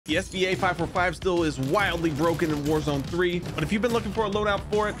The SVA 545 still is wildly broken in Warzone 3, but if you've been looking for a loadout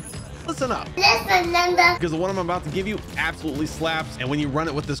for it, listen up. Listen, Linda. Because the one I'm about to give you absolutely slaps, and when you run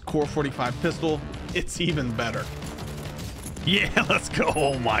it with this Core 45 pistol, it's even better. Yeah, let's go.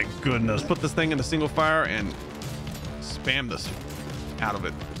 Oh my goodness. Put this thing into single fire and spam this out of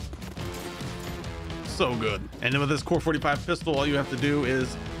it. So good. And then with this Core 45 pistol, all you have to do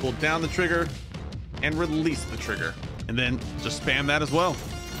is pull down the trigger and release the trigger, and then just spam that as well.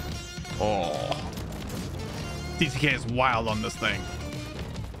 Oh, TTK is wild on this thing.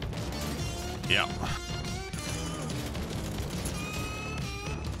 Yeah.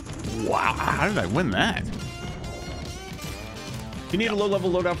 Wow, how did I win that? If you need a low level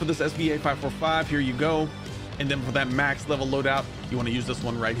loadout for this SVA 545, here you go. And then for that max level loadout, you want to use this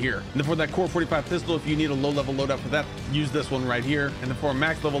one right here. And then for that Core 45 pistol, if you need a low level loadout for that, use this one right here. And then for a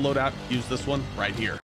max level loadout, use this one right here.